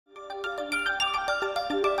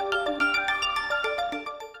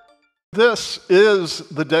This is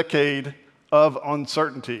the decade of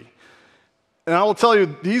uncertainty. And I will tell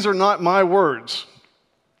you, these are not my words.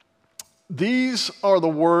 These are the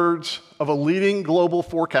words of a leading global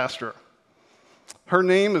forecaster. Her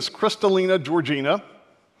name is Kristalina Georgina.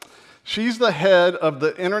 She's the head of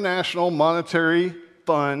the International Monetary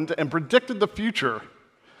Fund and predicted the future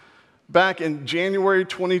back in January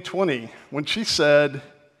 2020 when she said,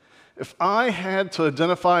 if I had to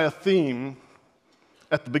identify a theme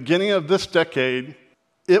at the beginning of this decade,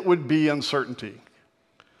 it would be uncertainty.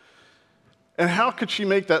 And how could she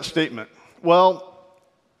make that statement? Well,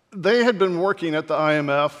 they had been working at the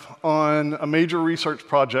IMF on a major research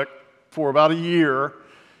project for about a year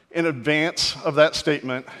in advance of that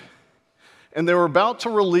statement, and they were about to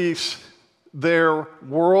release their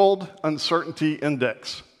World Uncertainty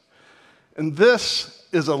Index. And this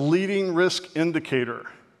is a leading risk indicator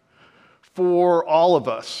for all of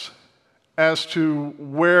us as to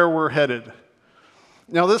where we're headed.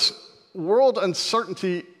 Now, this World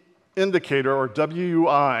Uncertainty Indicator, or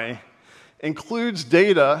WUI, includes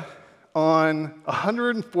data on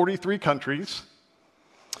 143 countries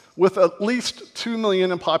with at least 2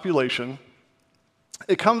 million in population.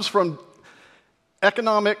 It comes from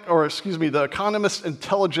the Economist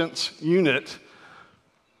Intelligence Unit,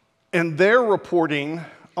 and they're reporting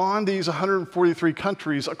on these 143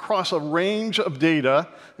 countries across a range of data,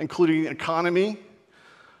 including economy,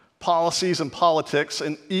 policies, and politics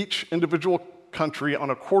in each individual country on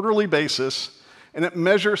a quarterly basis, and it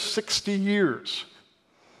measures 60 years.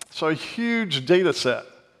 So a huge data set.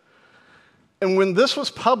 And when this was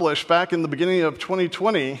published back in the beginning of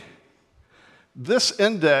 2020, this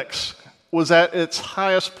index was at its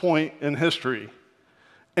highest point in history.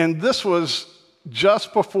 And this was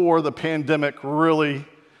just before the pandemic really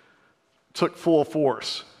took full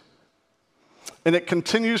force. And it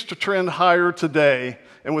continues to trend higher today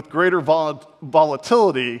and with greater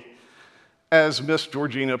volatility, as Ms.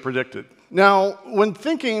 Georgina predicted. Now, when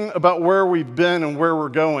thinking about where we've been and where we're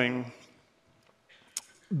going,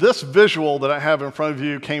 this visual that I have in front of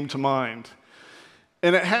you came to mind.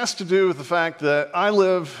 And it has to do with the fact that I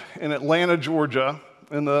live in Atlanta, Georgia,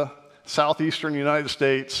 in the southeastern United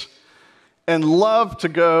States, and love to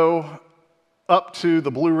go up to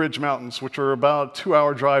the Blue Ridge Mountains, which are about a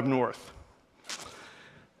 2-hour drive north.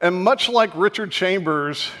 And much like Richard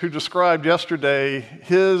Chambers, who described yesterday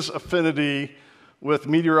his affinity with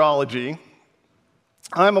meteorology,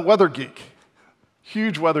 I'm a weather geek,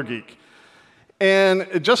 huge weather geek. And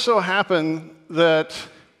it just so happened that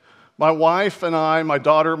my wife and I, my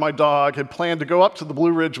daughter, my dog, had planned to go up to the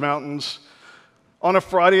Blue Ridge Mountains on a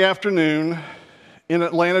Friday afternoon in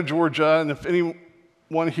Atlanta, Georgia. And if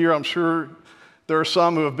anyone here, I'm sure there are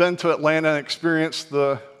some who have been to Atlanta and experienced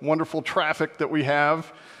the wonderful traffic that we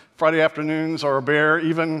have. Friday afternoons are a bear,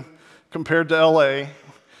 even compared to LA.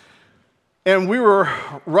 And we were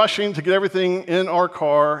rushing to get everything in our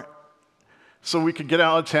car so we could get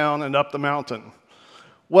out of town and up the mountain.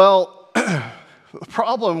 Well, the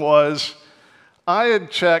problem was I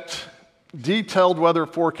had checked detailed weather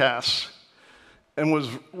forecasts and was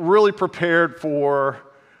really prepared for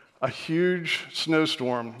a huge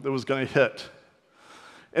snowstorm that was going to hit.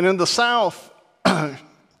 And in the South,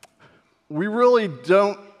 we really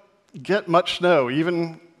don't get much snow,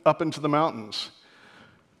 even up into the mountains.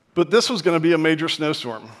 But this was going to be a major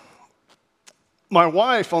snowstorm. My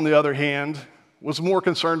wife, on the other hand, was more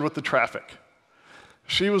concerned with the traffic.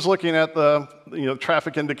 She was looking at the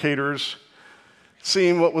traffic indicators,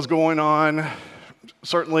 seeing what was going on,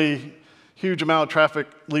 certainly huge amount of traffic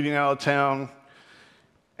leading out of town.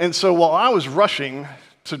 And so while I was rushing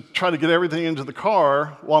to try to get everything into the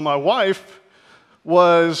car, while my wife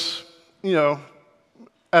was,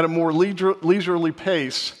 at a more leisurely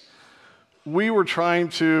pace, we were trying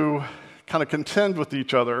to kind of contend with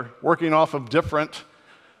each other, working off of different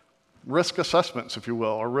risk assessments, if you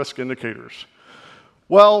will, or risk indicators.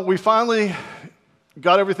 Well, we finally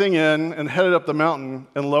got everything in and headed up the mountain,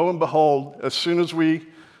 and lo and behold, as soon as we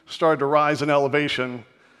started to rise in elevation,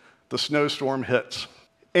 the snowstorm hits.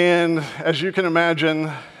 And as you can imagine,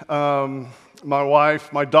 my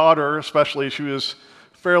wife, my daughter especially, she was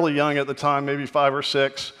fairly young at the time, maybe 5 or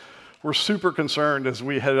 6, were super concerned as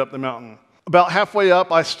we headed up the mountain. About halfway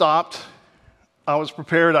up, I stopped. I was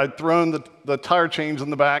prepared. I'd thrown the tire chains in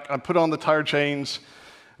the back. I put on the tire chains,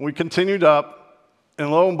 and we continued up,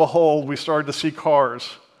 and lo and behold, we started to see cars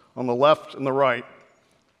on the left and the right,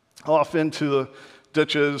 off into the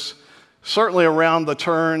ditches, certainly around the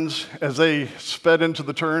turns. As they sped into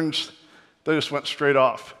the turns, they just went straight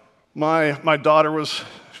off. My daughter was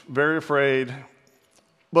very afraid.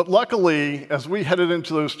 But luckily, as we headed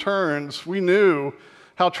into those turns, we knew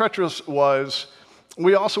how treacherous it was,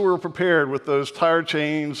 we also were prepared with those tire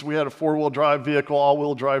chains. We had a four-wheel drive vehicle,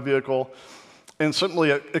 all-wheel drive vehicle, and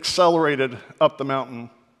simply accelerated up the mountain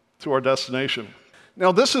to our destination.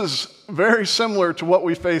 Now, this is very similar to what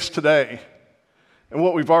we face today and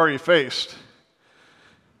what we've already faced.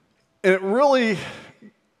 And it really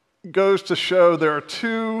goes to show there are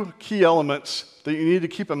two key elements that you need to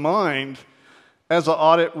keep in mind as an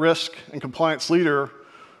audit, risk, and compliance leader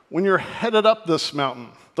when you're headed up this mountain.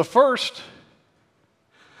 The first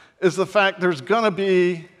is the fact there's going to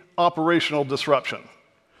be operational disruption,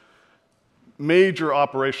 major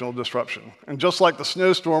operational disruption. And just like the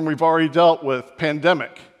snowstorm, we've already dealt with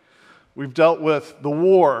pandemic. We've dealt with the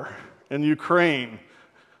war in Ukraine,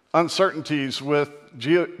 uncertainties with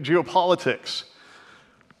geopolitics,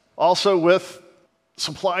 also with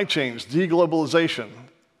supply chains, deglobalization,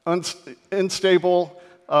 unstable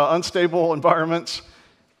environments,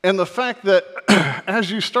 and the fact that as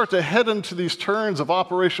you start to head into these turns of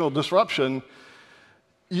operational disruption,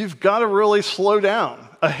 you've got to really slow down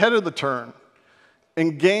ahead of the turn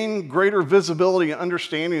and gain greater visibility and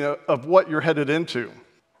understanding of what you're headed into.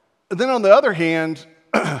 And then on the other hand,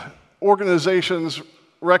 organizations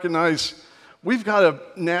recognize we've got to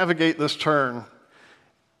navigate this turn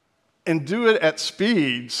and do it at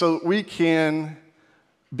speed so that we can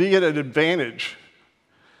be at an advantage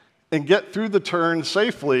and get through the turn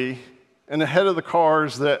safely and ahead of the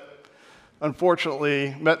cars that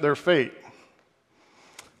unfortunately met their fate.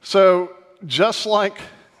 So just like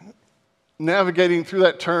navigating through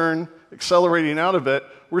that turn, accelerating out of it,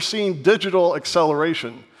 we're seeing digital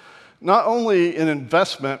acceleration, not only in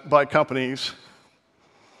investment by companies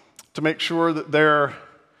to make sure that they're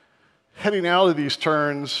heading out of these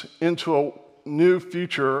turns into a new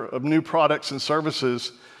future of new products and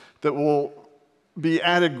services that will be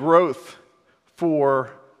added growth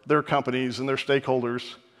for their companies and their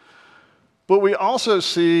stakeholders. But we also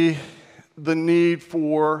see the need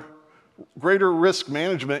for greater risk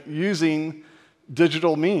management using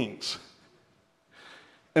digital means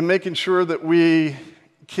and making sure that we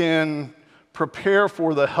can prepare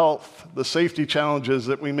for the health, the safety challenges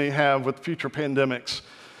that we may have with future pandemics,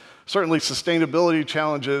 certainly sustainability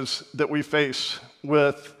challenges that we face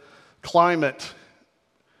with climate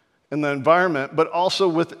and the environment, but also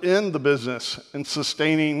within the business and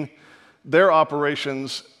sustaining their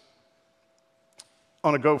operations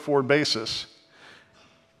on a go-forward basis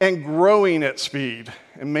and growing at speed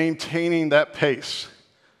and maintaining that pace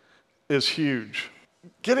is huge.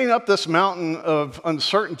 Getting up this mountain of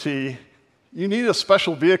uncertainty, you need a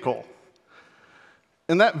special vehicle.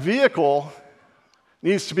 And that vehicle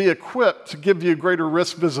needs to be equipped to give you greater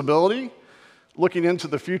risk visibility, looking into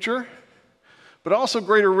the future, but also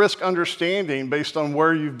greater risk understanding based on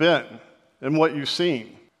where you've been and what you've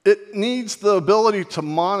seen. It needs the ability to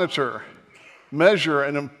monitor, measure,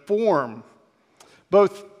 and inform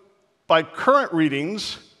both by current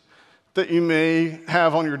readings that you may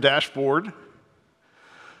have on your dashboard,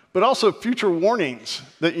 but also future warnings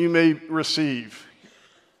that you may receive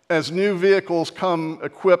as new vehicles come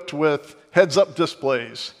equipped with heads-up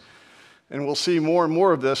displays. And we'll see more and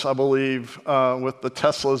more of this, I believe, with the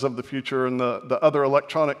Teslas of the future and the other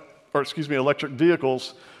electric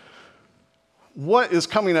vehicles. What is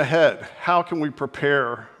coming ahead? How can we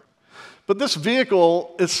prepare? But this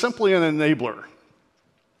vehicle is simply an enabler.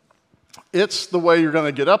 It's the way you're going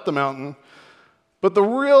to get up the mountain. But the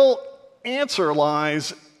real answer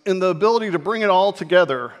lies in the ability to bring it all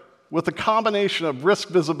together with a combination of risk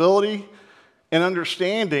visibility and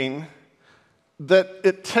understanding that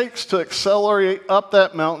it takes to accelerate up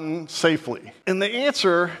that mountain safely. And the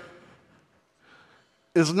answer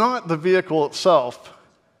is not the vehicle itself.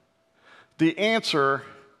 The answer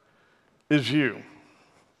is you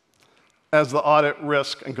as the audit,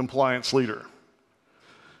 risk, and compliance leader.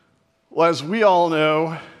 Well, as we all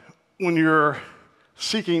know, when you're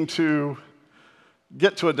seeking to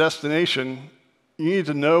get to a destination, you need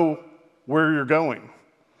to know where you're going,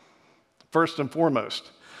 first and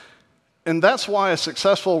foremost. And that's why a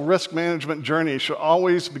successful risk management journey should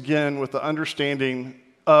always begin with the understanding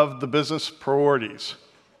of the business priorities.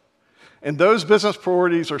 And those business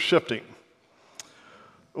priorities are shifting.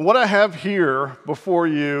 What I have here before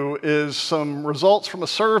you is some results from a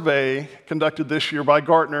survey conducted this year by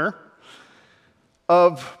Gartner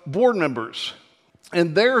of board members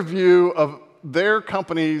and their view of their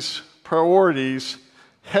company's priorities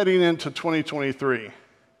heading into 2023.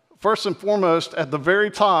 First and foremost, at the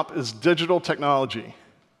very top is digital technology.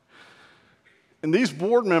 And these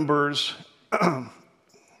board members,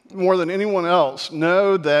 more than anyone else,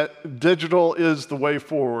 know that digital is the way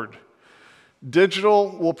forward.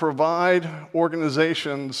 Digital will provide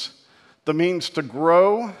organizations the means to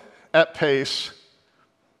grow at pace,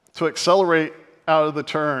 to accelerate out of the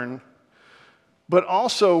turn, but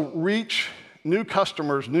also reach new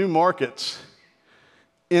customers, new markets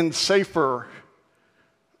in safer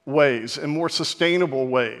ways, in more sustainable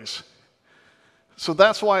ways. So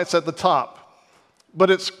that's why it's at the top.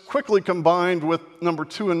 But it's quickly combined with number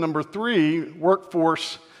 2 and number 3,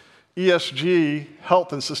 workforce, ESG,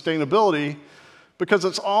 health and sustainability, because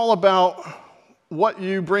it's all about what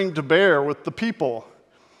you bring to bear with the people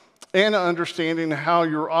and understanding how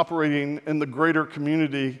you're operating in the greater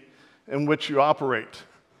community in which you operate.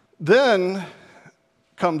 Then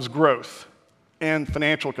comes growth and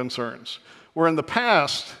financial concerns, where in the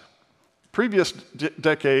past, previous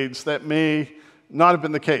decades, that may not have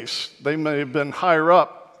been the case. They may have been higher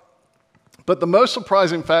up. But the most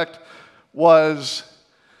surprising fact was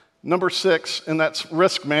number 6, and that's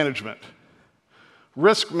risk management.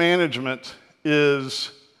 Risk management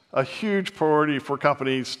is a huge priority for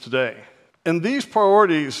companies today. And these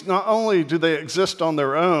priorities, not only do they exist on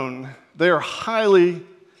their own, they are highly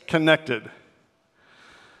connected.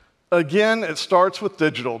 Again, it starts with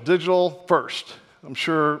digital. Digital first. I'm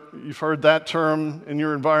sure you've heard that term in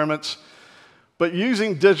your environments. But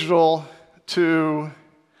using digital to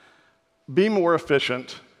be more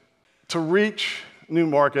efficient, to reach new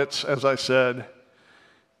markets, as I said,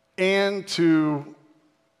 and to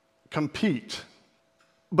compete.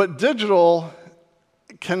 But digital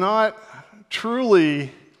cannot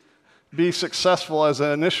truly be successful as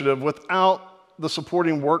an initiative without the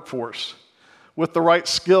supporting workforce, with the right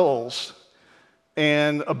skills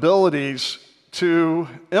and abilities to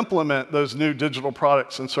implement those new digital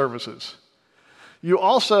products and services. You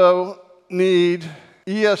also need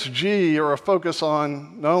ESG, or a focus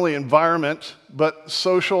on not only environment, but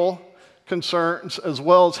social concerns, as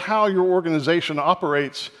well as how your organization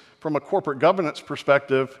operates from a corporate governance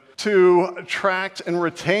perspective to attract and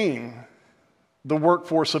retain the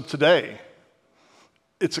workforce of today.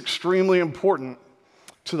 It's extremely important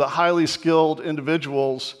to the highly skilled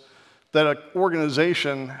individuals that an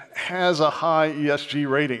organization has a high ESG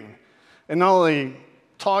rating, and not only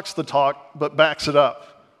talks the talk, but backs it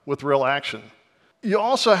up with real action. You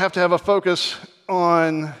also have to have a focus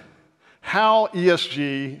on how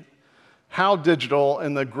ESG, how digital,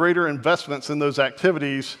 and the greater investments in those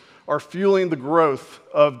activities are fueling the growth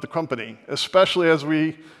of the company, especially as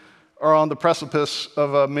we are on the precipice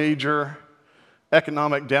of a major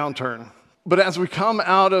economic downturn. But as we come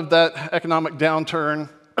out of that economic downturn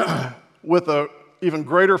with an even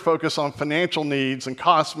greater focus on financial needs and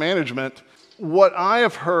cost management, what I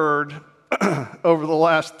have heard over the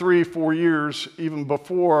last 3-4 years, even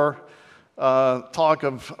before talk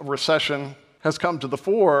of recession has come to the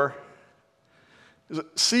fore, is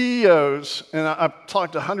that CEOs, and I've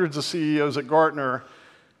talked to hundreds of CEOs at Gartner,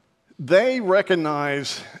 they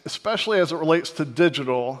recognize, especially as it relates to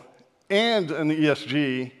digital and an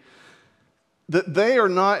ESG, that they are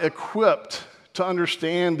not equipped to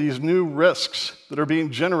understand these new risks that are being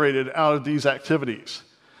generated out of these activities.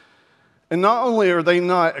 And not only are they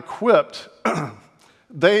not equipped,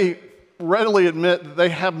 they readily admit that they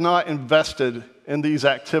have not invested in these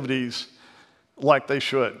activities like they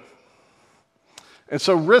should. And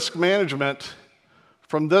so risk management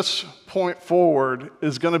from this point forward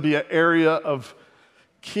is going to be an area of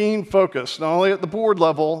keen focus, not only at the board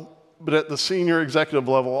level, but at the senior executive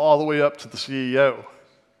level, all the way up to the CEO.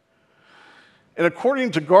 And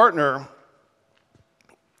according to Gartner,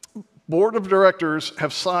 board of directors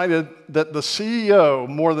have cited that the CEO,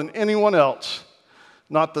 more than anyone else,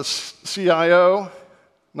 not the CIO,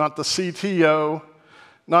 not the CTO,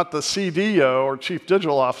 not the CDO or Chief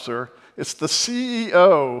Digital Officer, it's the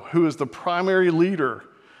CEO who is the primary leader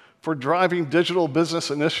for driving digital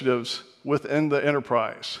business initiatives within the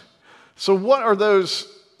enterprise. So what are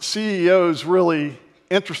those CEOs really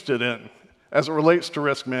interested in as it relates to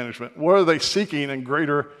risk management? What are they seeking in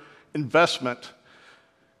greater investment?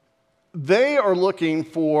 They are looking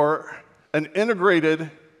for an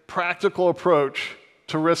integrated, practical approach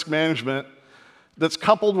to risk management that's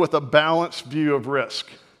coupled with a balanced view of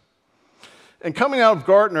risk. And coming out of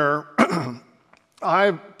Gartner,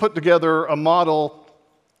 I put together a model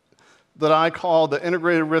that I call the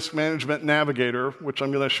Integrated Risk Management Navigator, which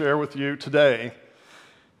I'm going to share with you today,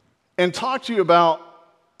 and talk to you about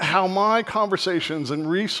how my conversations and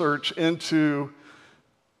research into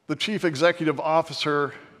the Chief Executive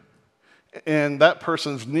Officer and that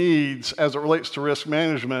person's needs as it relates to risk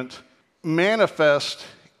management manifest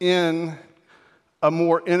in a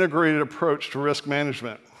more integrated approach to risk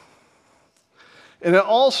management. And it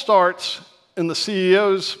all starts in the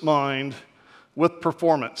CEO's mind with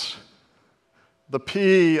performance. The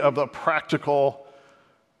P of the practical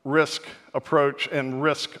risk approach and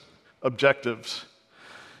risk objectives.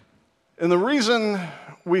 And the reason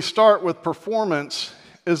we start with performance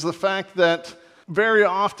is the fact that very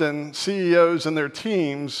often CEOs and their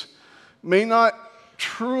teams may not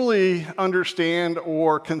truly understand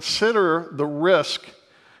or consider the risk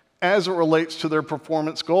as it relates to their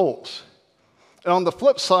performance goals. And on the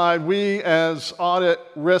flip side, we as audit,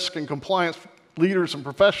 risk, and compliance leaders and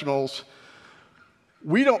professionals,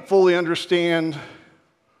 we don't fully understand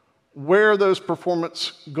where those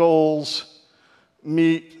performance goals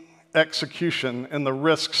meet execution and the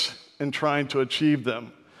risks in trying to achieve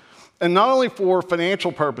them. And not only for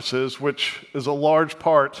financial purposes, which is a large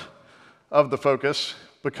part of the focus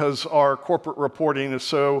because our corporate reporting is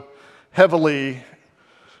so heavily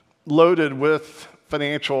loaded with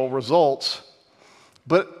financial results,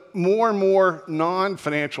 but more and more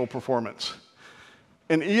non-financial performance.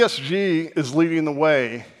 And ESG is leading the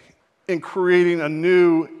way in creating a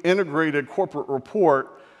new integrated corporate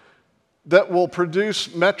report that will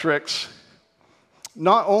produce metrics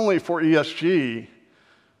not only for ESG,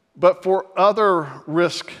 but for other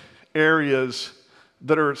risk areas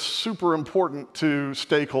that are super important to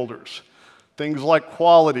stakeholders. Things like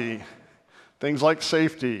quality, things like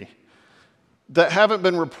safety, that haven't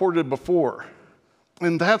been reported before.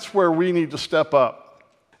 And that's where we need to step up.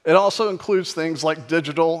 It also includes things like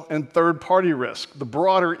digital and third-party risk, the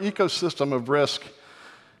broader ecosystem of risk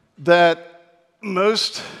that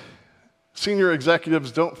most senior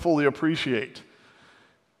executives don't fully appreciate.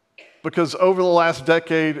 Because over the last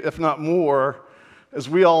decade, if not more, as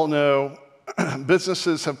we all know,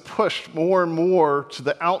 businesses have pushed more and more to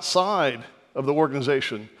the outside of the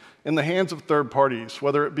organization in the hands of third parties,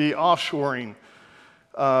 whether it be offshoring,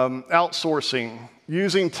 outsourcing,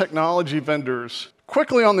 using technology vendors.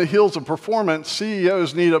 Quickly on the heels of performance,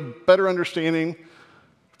 CEOs need a better understanding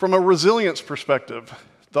from a resilience perspective,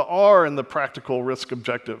 the R in the practical risk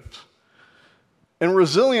objectives. And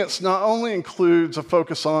resilience not only includes a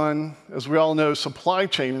focus on, as we all know, supply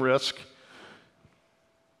chain risk,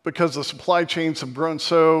 because the supply chains have grown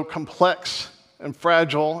so complex and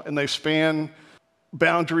fragile, and they span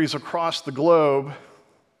boundaries across the globe.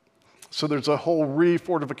 So there's a whole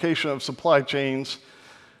refortification of supply chains.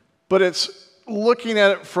 But it's looking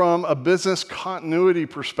at it from a business continuity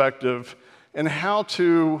perspective and how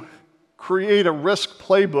to create a risk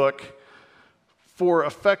playbook for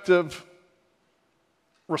effective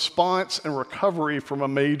response and recovery from a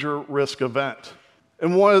major risk event.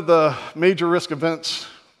 And one of the major risk events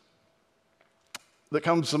that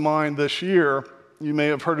comes to mind this year, you may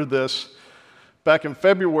have heard of this, back in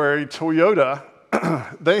February, Toyota,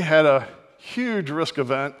 they had a huge risk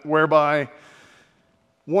event whereby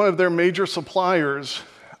one of their major suppliers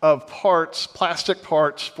of parts, plastic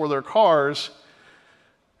parts for their cars,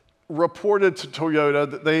 reported to Toyota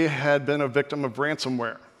that they had been a victim of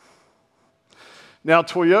ransomware. Now,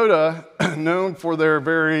 Toyota, known for their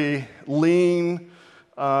very lean,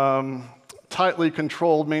 tightly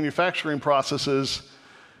controlled manufacturing processes,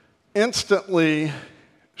 instantly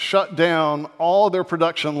shut down all their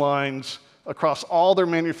production lines across all their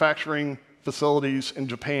manufacturing facilities in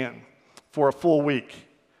Japan for a full week.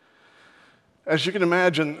 As you can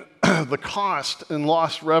imagine, the cost and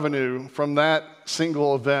lost revenue from that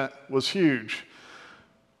single event was huge.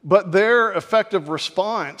 But their effective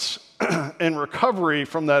response and recovery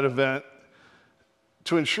from that event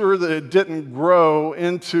to ensure that it didn't grow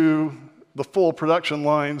into the full production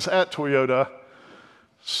lines at Toyota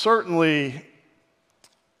certainly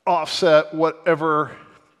offset whatever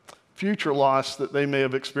future loss that they may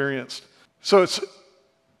have experienced. So it's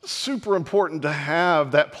super important to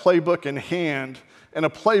have that playbook in hand and a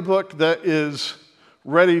playbook that is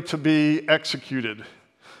ready to be executed.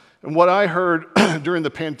 And what I heard during the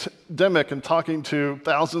pandemic and talking to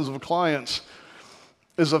thousands of clients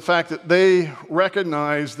is the fact that they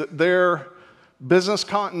recognize that their business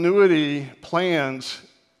continuity plans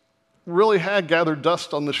really had gathered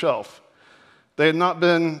dust on the shelf. They had not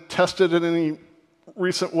been tested in any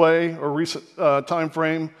recent way or recent time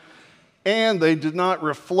frame, and they did not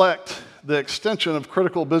reflect the extension of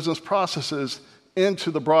critical business processes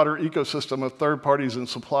into the broader ecosystem of third parties and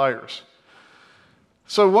suppliers.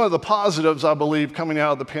 So one of the positives, I believe, coming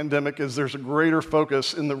out of the pandemic is there's a greater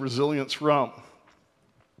focus in the resilience realm.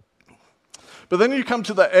 But then you come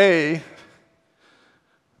to the A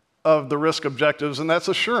of the risk objectives, and that's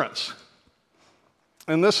assurance.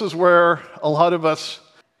 And this is where a lot of us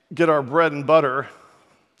get our bread and butter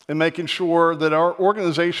in making sure that our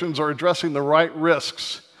organizations are addressing the right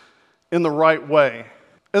risks in the right way.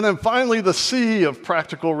 And then finally, the C of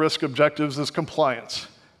practical risk objectives is compliance.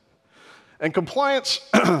 And compliance,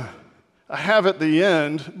 I have at the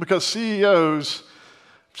end because CEOs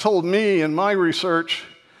told me in my research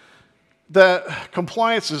that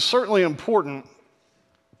compliance is certainly important,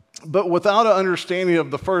 but without an understanding of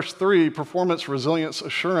the first three, performance, resilience,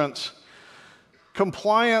 assurance,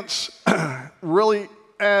 compliance really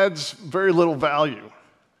adds very little value.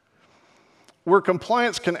 Where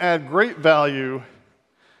compliance can add great value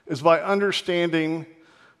is by understanding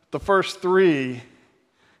the first three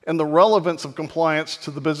and the relevance of compliance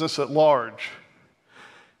to the business at large,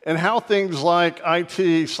 and how things like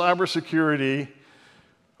IT, cybersecurity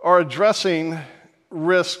are addressing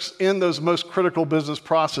risks in those most critical business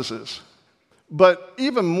processes. But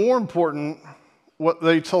even more important, what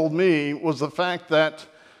they told me was the fact that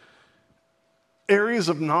areas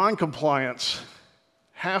of non-compliance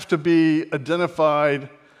have to be identified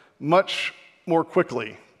much more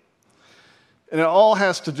quickly. And it all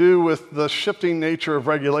has to do with the shifting nature of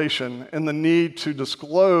regulation and the need to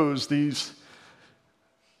disclose these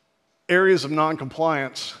areas of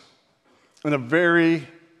non-compliance in a very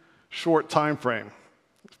short time frame.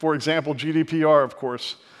 For example, GDPR, of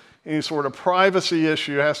course, any sort of privacy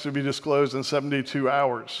issue has to be disclosed in 72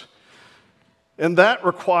 hours. And that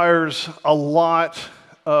requires a lot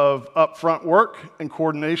of upfront work and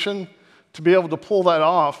coordination to be able to pull that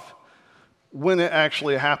off when it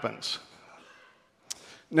actually happens.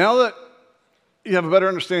 Now that you have a better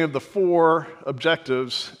understanding of the four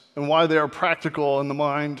objectives and why they are practical in the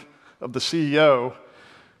mind of the CEO, I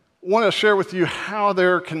want to share with you how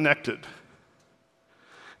they're connected.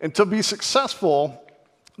 And to be successful,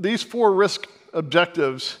 these four risk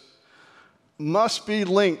objectives must be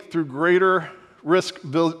linked through greater risk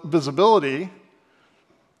visibility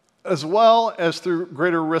as well as through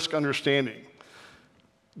greater risk understanding.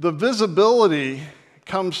 The visibility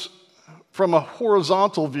comes from a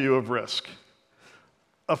horizontal view of risk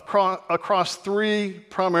across three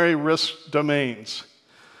primary risk domains: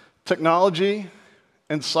 technology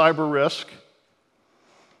and cyber risk,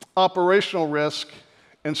 operational risk,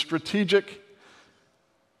 and strategic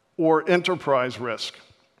or enterprise risk.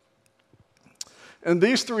 And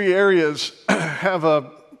these three areas have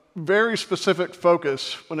a very specific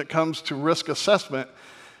focus when it comes to risk assessment.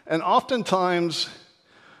 And oftentimes,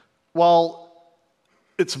 while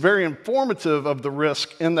it's very informative of the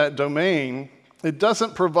risk in that domain, it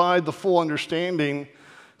doesn't provide the full understanding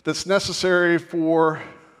that's necessary for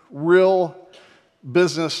real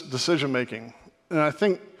business decision making. And I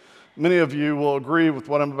think many of you will agree with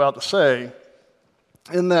what I'm about to say,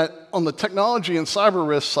 in that on the technology and cyber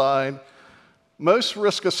risk side, most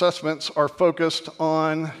risk assessments are focused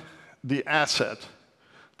on the asset,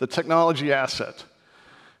 the technology asset.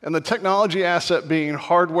 And the technology asset being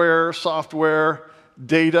hardware, software,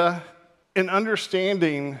 data, and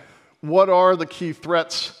understanding what are the key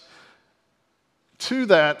threats to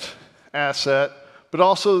that asset, but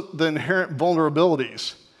also the inherent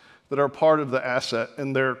vulnerabilities that are part of the asset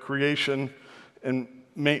and their creation and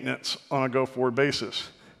maintenance on a go-forward basis.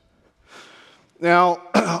 Now,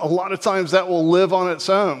 a lot of times that will live on its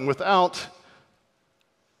own without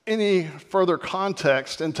any further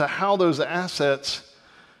context into how those assets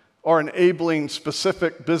are enabling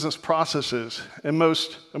specific business processes, and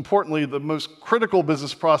most importantly, the most critical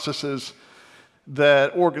business processes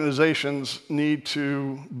that organizations need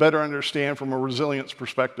to better understand from a resilience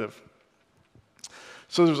perspective.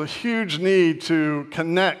 So there's a huge need to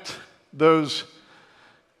connect those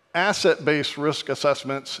asset-based risk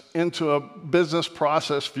assessments into a business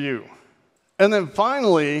process view. And then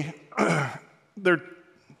finally, there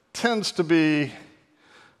tends to be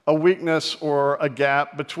a weakness or a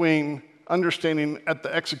gap between understanding at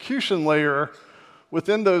the execution layer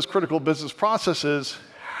within those critical business processes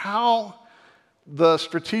how the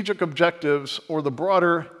strategic objectives or the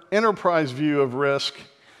broader enterprise view of risk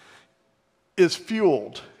is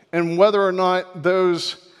fueled, and whether or not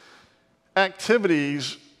those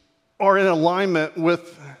activities are in alignment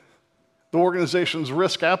with the organization's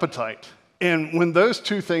risk appetite. And when those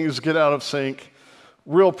two things get out of sync,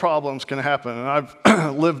 real problems can happen. And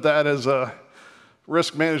I've lived that as a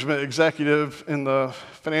risk management executive in the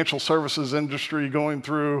financial services industry, going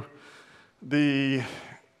through the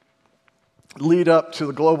lead up to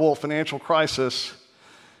the global financial crisis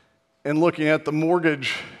and looking at the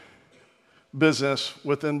mortgage business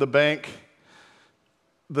within the bank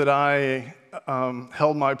that I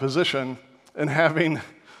held my position, and having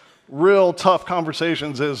real tough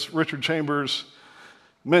conversations, as Richard Chambers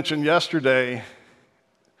mentioned yesterday,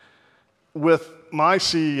 with my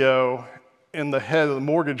CEO and the head of the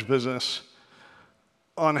mortgage business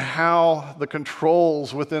on how the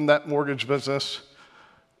controls within that mortgage business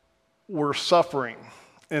were suffering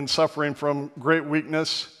from great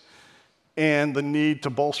weakness and the need to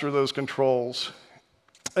bolster those controls.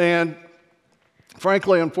 And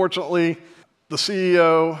frankly, unfortunately, the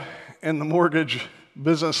CEO and the mortgage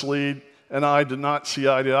business lead and I did not see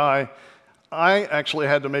eye to eye. I actually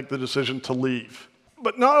had to make the decision to leave.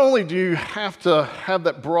 But not only do you have to have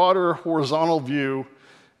that broader horizontal view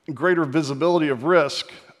and greater visibility of risk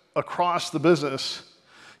across the business,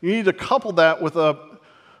 you need to couple that with a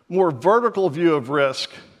more vertical view of risk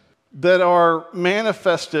that are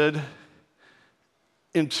manifested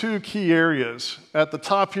in two key areas. At the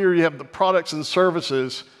top here, you have the products and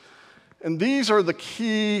services, and these are the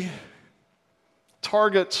key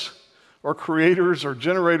targets or creators or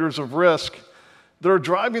generators of risk that are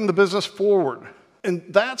driving the business forward. And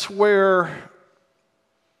that's where,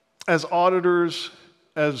 as auditors,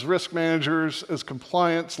 as risk managers, as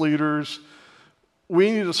compliance leaders,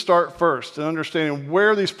 we need to start first in understanding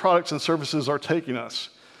where these products and services are taking us.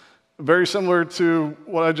 Very similar to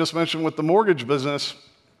what I just mentioned with the mortgage business,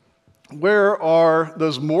 where are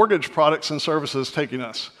those mortgage products and services taking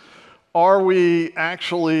us? Are we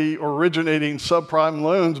actually originating subprime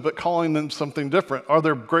loans but calling them something different? Are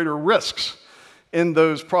there greater risks in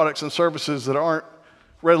those products and services that aren't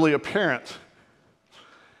readily apparent?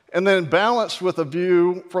 And then balanced with a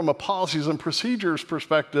view from a policies and procedures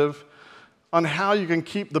perspective on how you can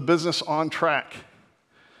keep the business on track.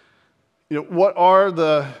 What are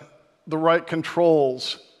the right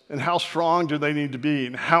controls and how strong do they need to be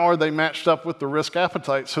and how are they matched up with the risk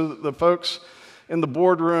appetite so that the folks in the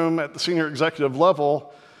boardroom at the senior executive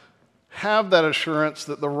level have that assurance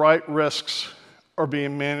that the right risks are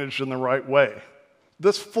being managed in the right way.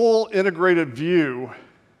 This full integrated view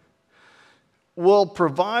will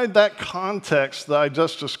provide that context that I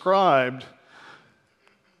just described,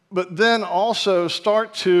 but then also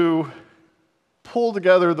start to pull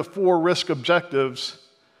together the 4 risk objectives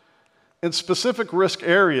in specific risk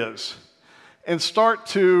areas and start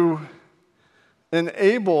to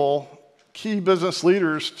enable key business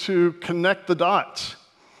leaders to connect the dots.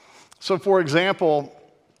 So for example,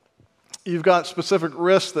 you've got specific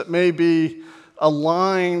risks that may be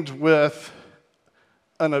aligned with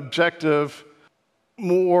an objective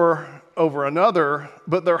more over another,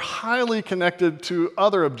 but they're highly connected to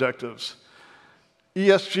other objectives.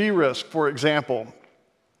 ESG risk, for example,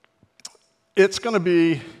 it's going to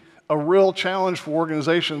be a real challenge for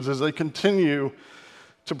organizations as they continue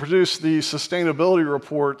to produce these sustainability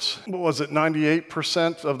reports. What was it,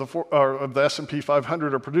 98% of the S&P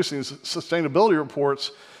 500 are producing these sustainability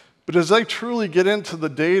reports. But as they truly get into the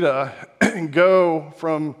data and go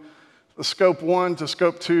from the scope 1 to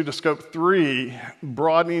scope 2 to scope 3,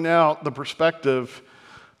 broadening out the perspective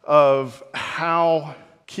of how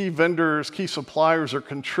key vendors, key suppliers are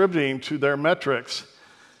contributing to their metrics,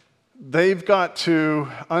 they've got to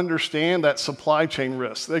understand that supply chain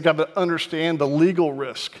risk. They've got to understand the legal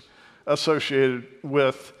risk associated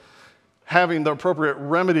with having the appropriate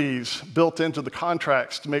remedies built into the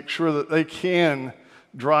contracts to make sure that they can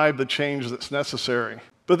drive the change that's necessary.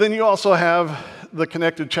 But then you also have the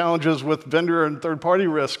connected challenges with vendor and third-party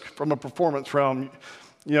risk from a performance realm.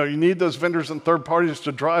 You need those vendors and third parties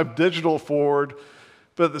to drive digital forward,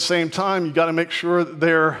 but at the same time, you got to make sure that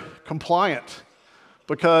they're compliant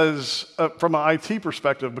because, from an IT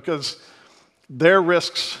perspective, because their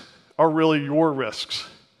risks are really your risks.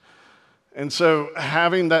 And so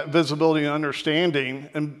having that visibility and understanding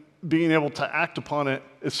and being able to act upon it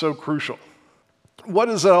is so crucial. What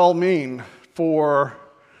does that all mean for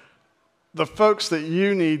the folks that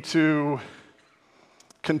you need to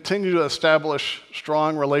continue to establish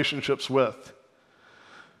strong relationships with?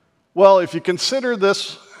 Well, if you consider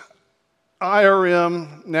this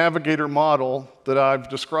IRM navigator model that I've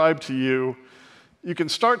described to you, you can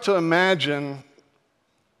start to imagine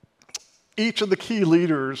each of the key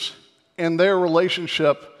leaders and their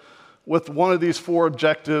relationship with one of these 4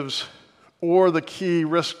 objectives or the key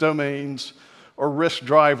risk domains or risk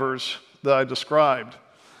drivers that I described.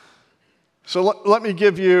 So let me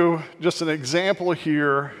give you just an example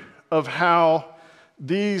here of how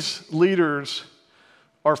these leaders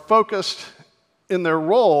are focused in their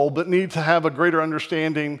role but need to have a greater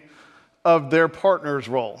understanding of their partner's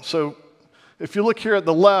role. So if you look here at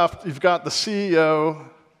the left, you've got the CEO,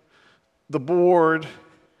 the board,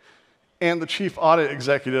 and the chief audit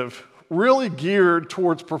executive really geared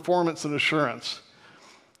towards performance and assurance.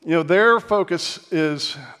 Their focus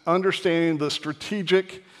is understanding the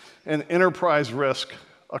strategic and enterprise risk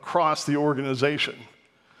across the organization.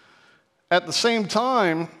 At the same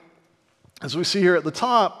time, as we see here at the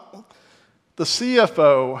top, The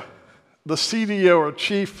CFO, the CDO, or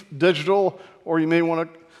Chief Digital, or you may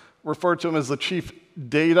want to refer to him as the Chief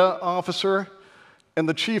Data Officer, and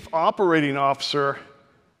the Chief Operating Officer,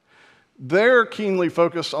 they're keenly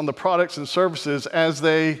focused on the products and services as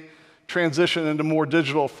they transition into more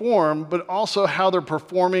digital form, but also how they're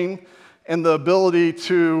performing and the ability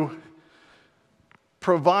to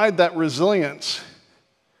provide that resilience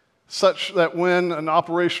such that when an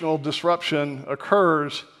operational disruption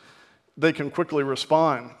occurs, they can quickly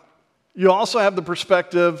respond. You also have the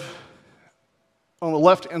perspective on the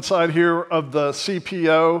left-hand side here of the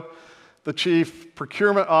CPO, the Chief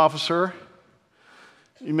Procurement Officer.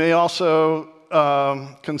 You may also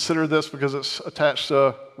consider this because it's attached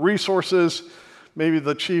to resources, maybe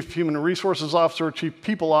the Chief Human Resources Officer, Chief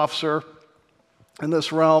People Officer in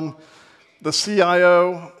this realm, the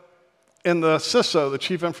CIO, and the CISO, the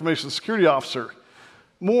Chief Information Security Officer.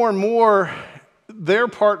 More and more, they're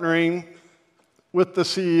partnering with the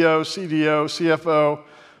CEO, CDO, CFO,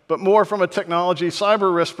 but more from a technology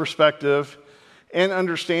cyber risk perspective and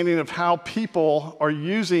understanding of how people are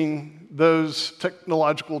using those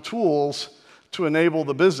technological tools to enable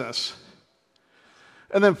the business.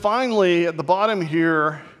 And then finally, at the bottom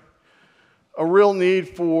here, a real need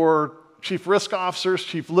for chief risk officers,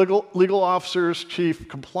 chief legal officers, chief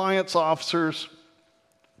compliance officers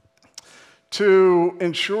to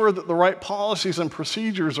ensure that the right policies and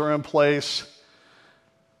procedures are in place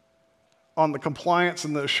on the compliance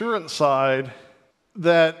and the assurance side,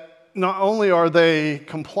 that not only are they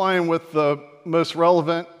complying with the most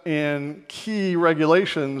relevant and key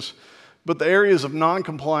regulations, but the areas of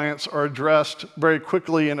non-compliance are addressed very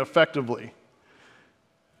quickly and effectively.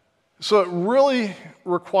 So it really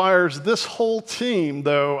requires this whole team,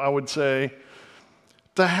 though, I would say,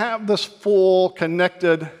 to have this full,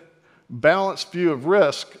 connected, balanced view of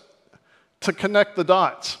risk to connect the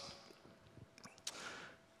dots.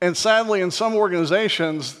 And sadly, in some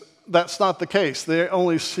organizations, that's not the case. They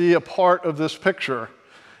only see a part of this picture.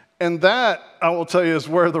 And that, I will tell you, is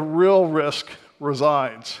where the real risk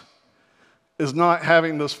resides, is not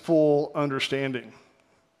having this full understanding.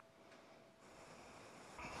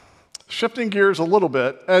 Shifting gears a little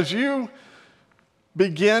bit, as you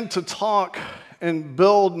begin to talk and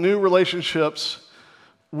build new relationships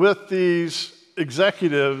with these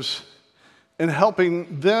executives and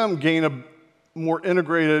helping them gain a more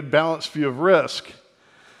integrated, balanced view of risk,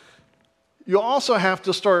 you also have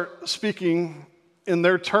to start speaking in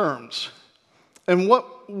their terms. And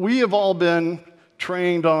what we have all been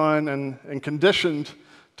trained on and conditioned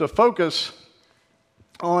to focus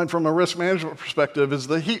on from a risk management perspective is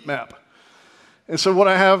the heat map. And so what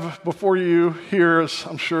I have before you here is,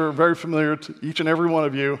 I'm sure, very familiar to each and every one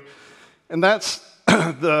of you, and that's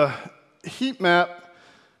the heat map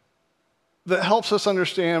that helps us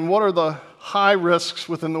understand what are the high risks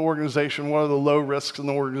within the organization, what are the low risks in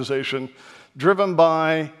the organization, driven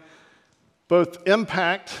by both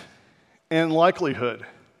impact and likelihood.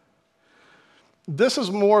 This is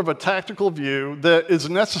more of a tactical view that is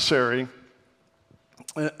necessary,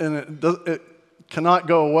 and it cannot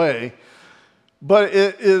go away, but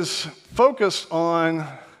it is focused on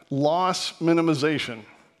loss minimization,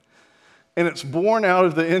 and it's born out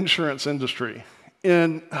of the insurance industry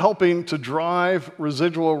in helping to drive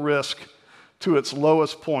residual risk to its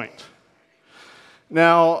lowest point.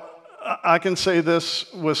 Now, I can say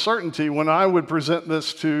this with certainty, when I would present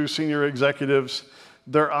this to senior executives,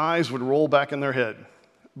 their eyes would roll back in their head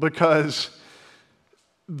because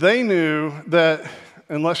they knew that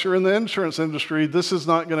unless you're in the insurance industry, this is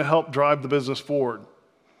not going to help drive the business forward.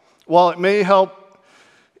 While it may help,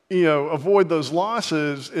 avoid those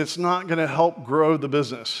losses, it's not going to help grow the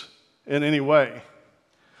business in any way.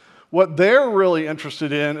 What they're really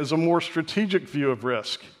interested in is a more strategic view of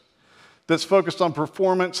risk that's focused on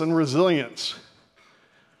performance and resilience.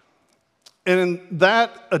 And in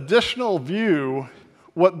that additional view,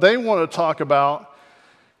 what they want to talk about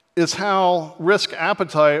is how risk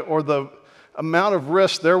appetite, or the amount of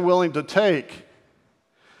risk they're willing to take,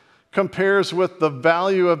 compares with the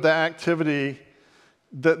value of the activity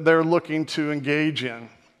that they're looking to engage in.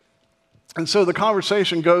 And so the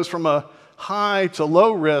conversation goes from a high to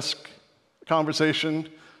low risk conversation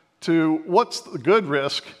to what's the good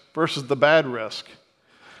risk versus the bad risk.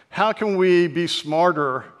 How can we be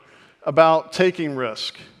smarter about taking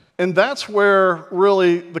risk? And that's where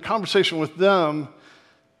really the conversation with them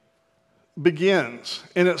begins.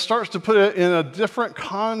 And it starts to put it in a different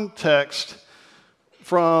context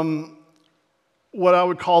from what I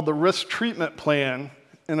would call the risk treatment plan,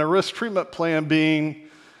 and a risk treatment plan being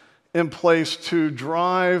in place to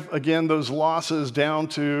drive, again, those losses down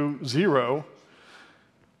to zero,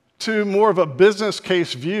 to more of a business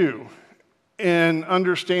case view and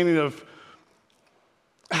understanding of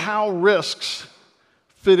how risks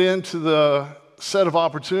fit into the set of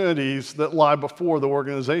opportunities that lie before the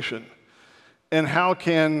organization, and how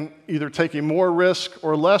can either taking more risk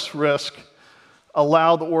or less risk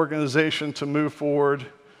allow the organization to move forward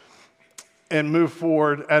and move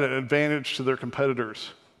forward at an advantage to their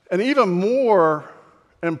competitors. And even more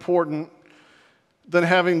important than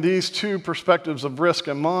having these two perspectives of risk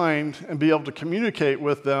in mind and be able to communicate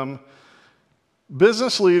with them,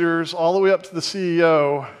 business leaders all the way up to the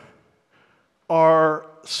CEO are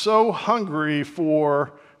so hungry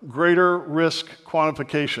for greater risk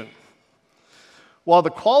quantification. While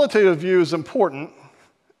the qualitative view is important,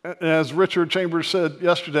 as Richard Chambers said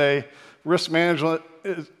yesterday, risk management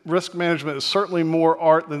is certainly more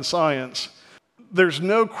art than science. There's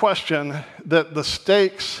no question that the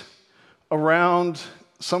stakes around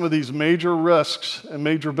some of these major risks and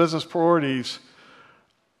major business priorities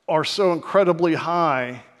are so incredibly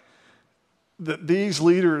high that these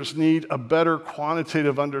leaders need a better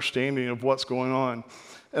quantitative understanding of what's going on.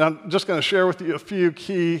 And I'm just going to share with you a few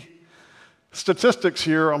key statistics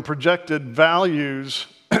here on projected values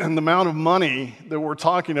and the amount of money that we're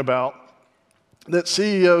talking about that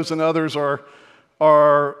CEOs and others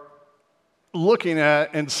are looking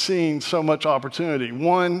at and seeing so much opportunity.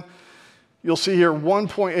 One, you'll see here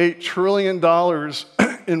 $1.8 trillion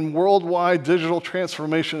in worldwide digital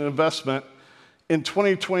transformation investment in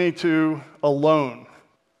 2022 alone.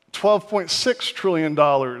 $12.6 trillion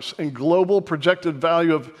in global projected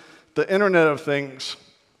value of the Internet of Things,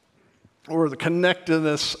 or the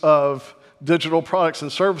connectedness of digital products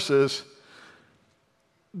and services.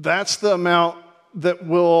 That's the amount that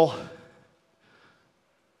will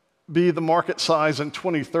be the market size in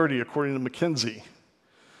 2030, according to McKinsey.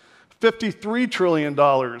 $53 trillion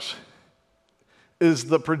is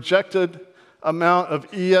the projected amount of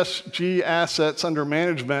ESG assets under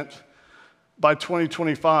management by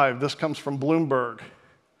 2025. This comes from Bloomberg.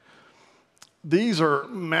 These are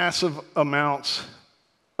massive amounts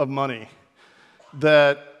of money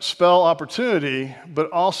that spell opportunity,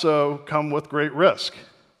 but also come with great risk.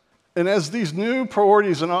 And as these new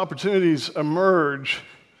priorities and opportunities emerge,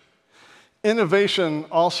 innovation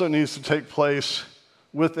also needs to take place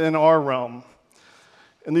within our realm.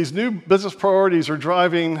 And these new business priorities are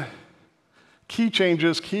driving key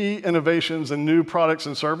changes, key innovations, and new products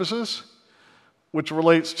and services, which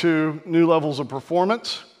relates to new levels of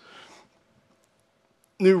performance,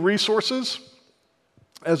 new resources,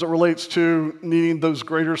 as it relates to needing those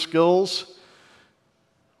greater skills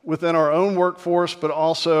within our own workforce, but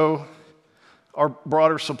also our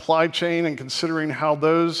broader supply chain, and considering how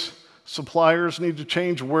those suppliers need to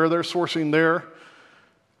change, where they're sourcing their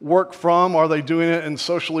work from. Are they doing it in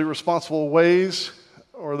socially responsible ways?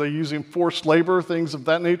 Or are they using forced labor, things of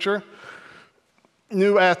that nature?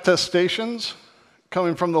 New attestations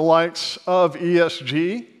coming from the likes of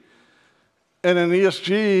ESG. And in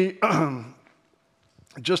ESG,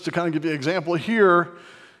 just to kind of give you an example here,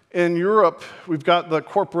 in Europe, we've got the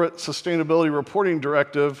Corporate Sustainability Reporting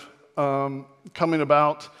Directive coming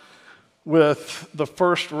about with the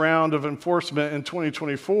first round of enforcement in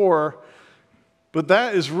 2024. But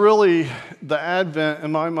that is really the advent,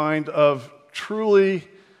 in my mind, of truly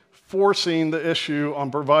forcing the issue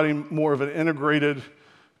on providing more of an integrated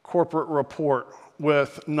corporate report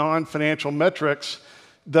with non-financial metrics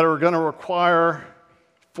that are going to require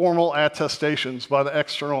formal attestations by the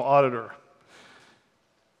external auditor.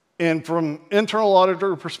 And from internal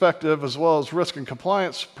auditor perspective, as well as risk and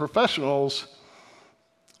compliance professionals,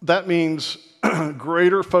 that means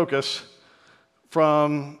greater focus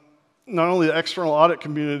from not only the external audit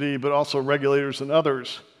community, but also regulators and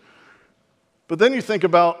others. But then you think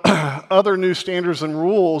about other new standards and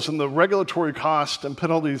rules and the regulatory costs and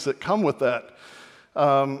penalties that come with that.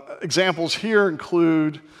 Examples here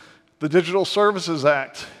include the Digital Services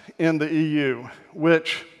Act in the EU,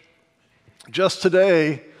 which just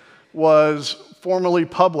today was formally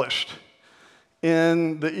published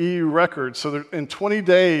in the EU record. So in 20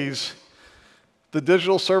 days, the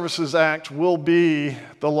Digital Services Act will be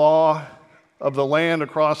the law of the land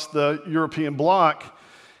across the European bloc,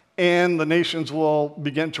 and the nations will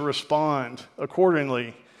begin to respond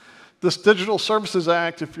accordingly. This Digital Services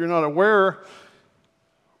Act, if you're not aware,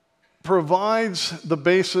 provides the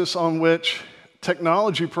basis on which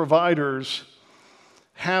technology providers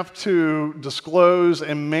have to disclose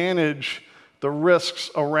and manage the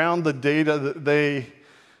risks around the data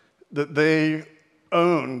that they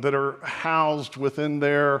own, that are housed within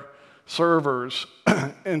their servers.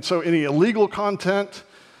 And so any illegal content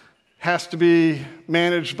has to be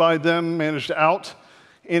managed by them, managed out,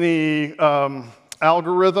 Any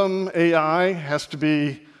algorithm, AI, has to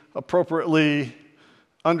be appropriately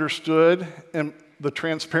understood and the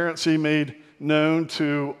transparency made known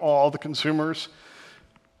to all the consumers.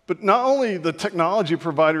 But not only the technology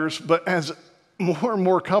providers, but as more and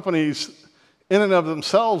more companies in and of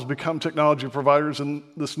themselves become technology providers in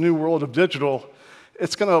this new world of digital,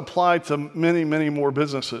 it's going to apply to many, many more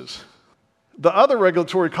businesses. The other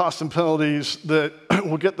regulatory costs and penalties that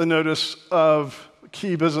will get the notice of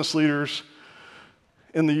key business leaders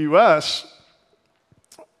in the US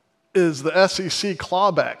is the SEC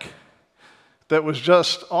clawback that was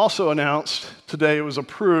just also announced today. It was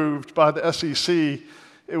approved by the SEC.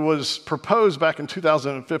 It was proposed back in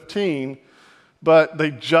 2015, but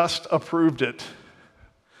they just approved it.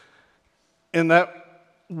 And that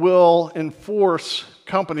will enforce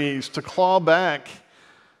companies to claw back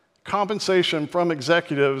compensation from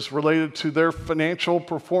executives related to their financial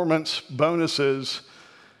performance bonuses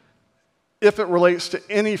if it relates to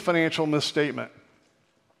any financial misstatement,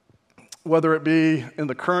 whether it be in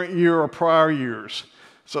the current year or prior years.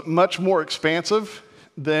 So much more expansive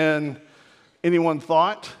than anyone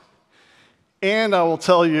thought. And I will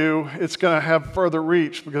tell you, it's going to have further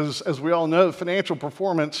reach because, as we all know, financial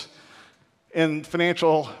performance and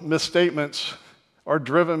financial misstatements are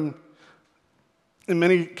driven in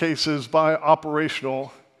many cases by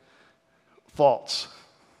operational faults.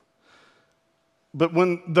 But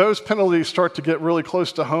when those penalties start to get really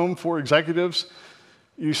close to home for executives,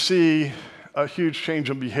 you see a huge change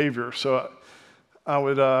in behavior. So I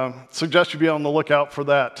would suggest you be on the lookout for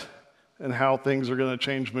that and how things are going to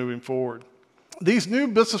change moving forward. These new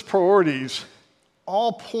business priorities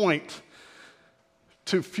all point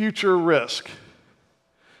to future risk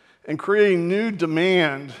and creating new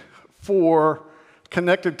demand for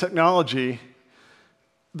connected technology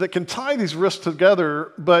that can tie these risks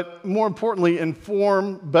together, but more importantly,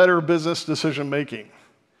 inform better business decision making.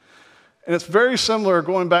 And it's very similar,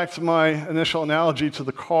 going back to my initial analogy, to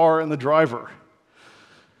the car and the driver.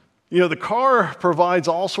 You know, the car provides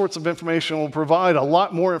all sorts of information, will provide a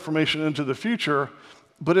lot more information into the future,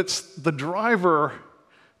 but it's the driver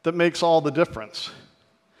that makes all the difference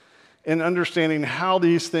in understanding how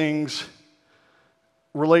these things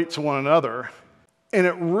relate to one another. And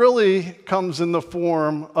it really comes in the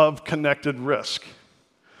form of connected risk.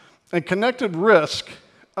 And connected risk,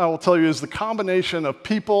 I will tell you, is the combination of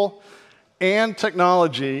people and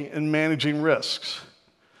technology in managing risks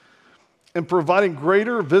and providing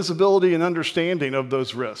greater visibility and understanding of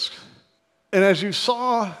those risks. And as you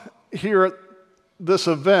saw here at this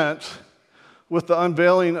event with the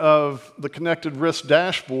unveiling of the Connected Risk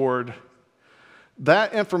Dashboard,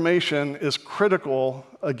 that information is critical,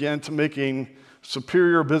 again, to making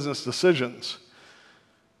superior business decisions.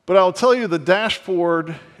 But I'll tell you, the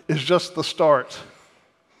dashboard is just the start.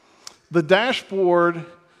 The dashboard,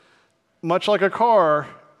 much like a car,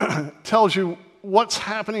 tells you what's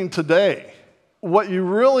happening today. What you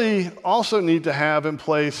really also need to have in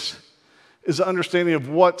place is an understanding of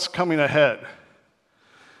what's coming ahead.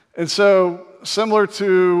 And so, similar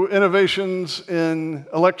to innovations in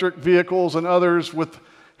electric vehicles and others with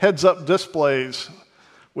heads-up displays,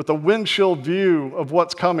 with a windshield view of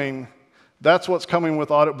what's coming, that's what's coming with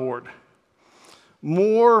AuditBoard.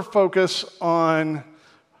 More focus on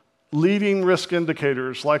leading risk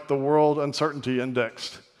indicators like the World Uncertainty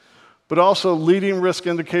Index, but also leading risk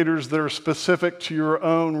indicators that are specific to your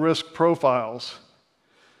own risk profiles,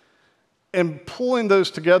 and pulling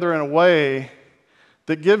those together in a way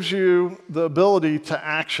that gives you the ability to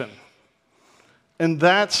action. And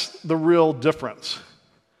that's the real difference.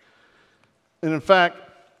 And in fact,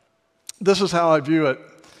 this is how I view it.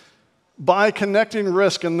 By connecting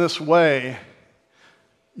risk in this way,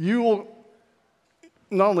 you will,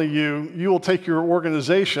 not only you will take your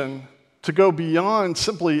organization to go beyond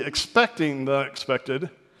simply expecting the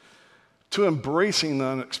unexpected to embracing the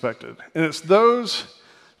unexpected. And it's those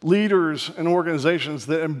leaders and organizations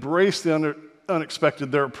that embrace the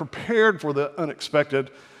unexpected, that are prepared for the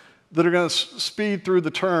unexpected, that are going to speed through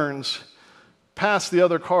the turns, past the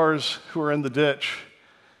other cars who are in the ditch,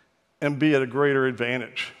 and be at a greater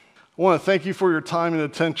advantage. I want to thank you for your time and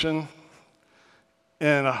attention,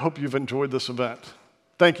 and I hope you've enjoyed this event.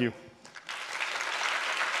 Thank you.